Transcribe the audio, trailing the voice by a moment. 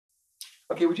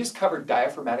Okay, we just covered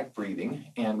diaphragmatic breathing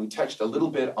and we touched a little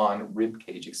bit on rib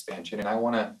cage expansion, and I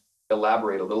want to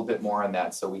elaborate a little bit more on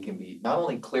that so we can be not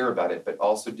only clear about it, but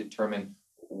also determine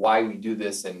why we do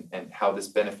this and how this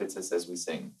benefits us as we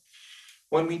sing.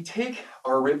 When we take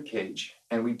our rib cage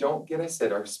and we don't get, I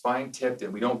said, our spine tipped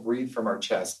and we don't breathe from our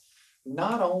chest,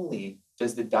 not only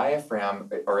does the diaphragm,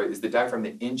 or is the diaphragm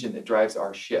the engine that drives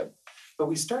our ship, but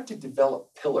we start to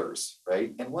develop pillars,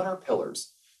 right? And what are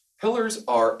pillars? Pillars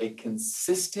are a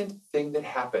consistent thing that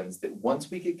happens that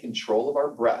once we get control of our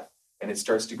breath and it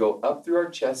starts to go up through our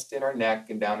chest and our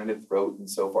neck and down into the throat and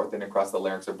so forth and across the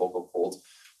larynx or vocal folds,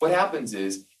 what happens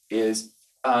is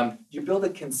you build a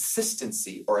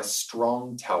consistency or a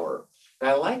strong tower. And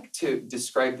I like to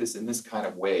describe this in this kind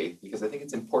of way because I think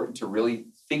it's important to really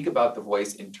think about the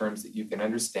voice in terms that you can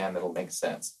understand that'll make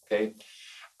sense, okay?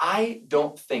 I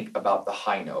don't think about the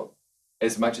high note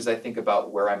as much as I think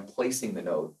about where I'm placing the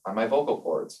note on my vocal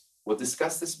cords. We'll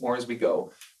discuss this more as we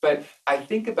go, but I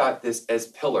think about this as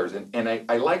pillars, and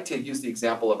I like to use the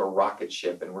example of a rocket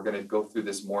ship, and we're going to go through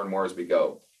this more and more as we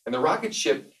go. And the rocket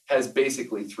ship has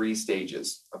basically 3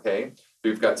 stages, okay?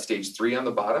 We've got stage 3 on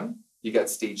the bottom, you got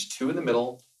stage 2 in the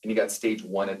middle, and you got stage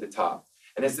 1 at the top.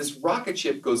 And as this rocket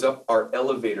ship goes up our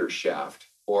elevator shaft,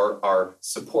 or our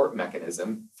support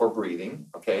mechanism for breathing,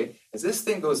 okay? As this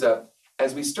thing goes up,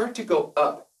 as we start to go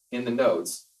up in the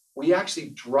notes, we actually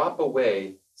drop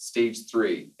away stage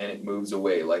 3 and it moves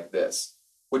away like this,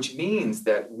 which means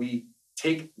that we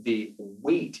take the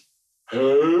weight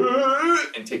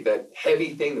and take that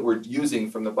heavy thing that we're using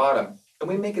from the bottom and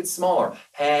we make it smaller.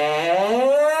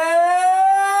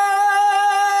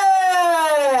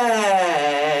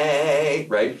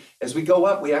 Right? As we go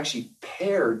up, we actually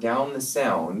pare down the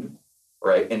sound,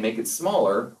 right, and make it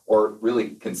smaller or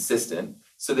really consistent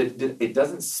so that it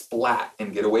doesn't splat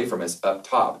and get away from us up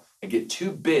top and get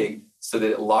too big so that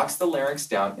it locks the larynx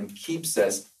down and keeps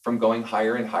us from going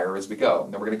higher and higher as we go.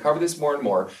 Now we're going to cover this more and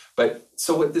more, but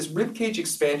so what this ribcage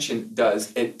expansion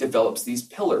does, it develops these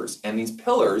pillars, and these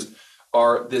pillars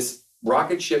are this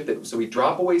rocket ship that, so we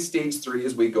drop away stage 3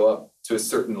 as we go up to a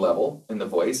certain level in the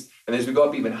voice, and as we go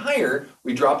up even higher,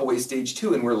 we drop away stage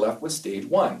 2 and we're left with stage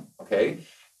 1, okay?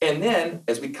 And then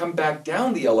as we come back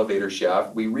down the elevator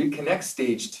shaft, we reconnect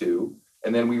stage 2,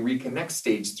 and then we reconnect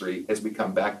stage 3 as we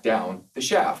come back down the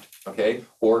shaft, okay?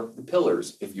 Or the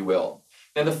pillars, if you will.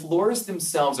 Now the floors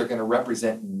themselves are going to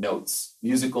represent notes,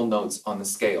 musical notes on the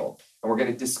scale. And we're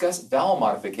going to discuss vowel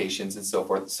modifications and so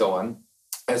forth and so on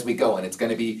as we go. And it's going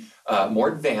to be more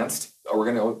advanced.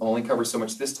 We're going to only cover so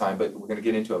much this time, but we're going to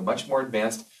get into a much more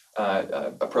advanced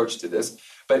approach to this.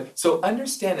 But so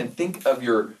understand and think of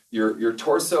your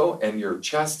torso and your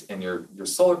chest and your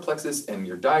solar plexus and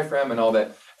your diaphragm and all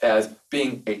that as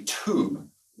being a tube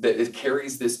that it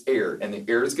carries this air, and the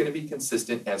air is going to be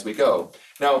consistent as we go.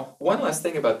 Now, one last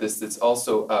thing about this that's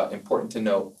also important to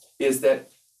note is that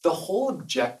the whole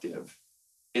objective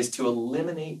is to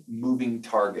eliminate moving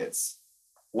targets.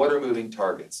 What are moving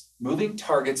targets? Moving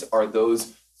targets are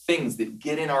those things that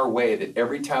get in our way, that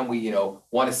every time we,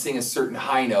 want to sing a certain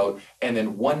high note, and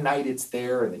then one night it's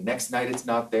there, and the next night it's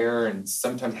not there, and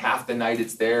sometimes half the night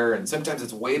it's there, and sometimes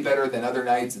it's way better than other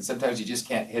nights, and sometimes you just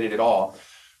can't hit it at all.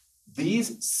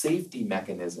 These safety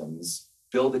mechanisms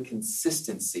build a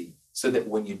consistency so that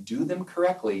when you do them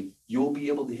correctly, you'll be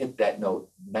able to hit that note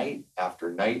night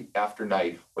after night after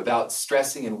night without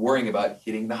stressing and worrying about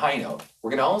hitting the high note. We're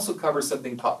going to also cover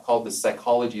something called the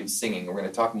psychology of singing. We're going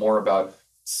to talk more about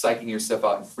psyching yourself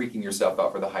out and freaking yourself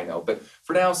out for the high note. But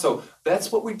for now, so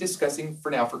that's what we're discussing for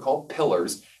now for called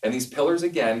pillars. And these pillars,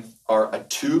 again, are a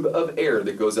tube of air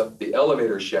that goes up the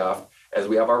elevator shaft as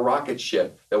we have our rocket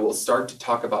ship that will start to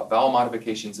talk about vowel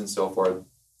modifications and so forth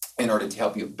in order to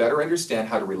help you better understand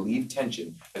how to relieve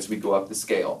tension as we go up the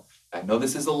scale. I know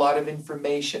this is a lot of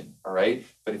information, all right?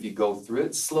 But if you go through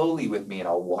it slowly with me and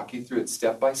I'll walk you through it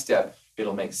step by step,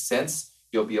 it'll make sense.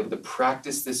 You'll be able to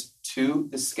practice this to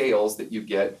the scales that you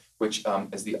get, which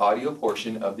is the audio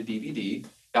portion of the DVD.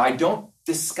 Now, I don't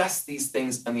discuss these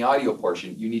things in the audio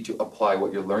portion. You need to apply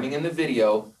what you're learning in the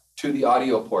video to the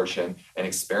audio portion and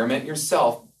experiment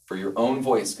yourself for your own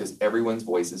voice because everyone's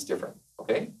voice is different,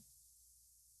 okay?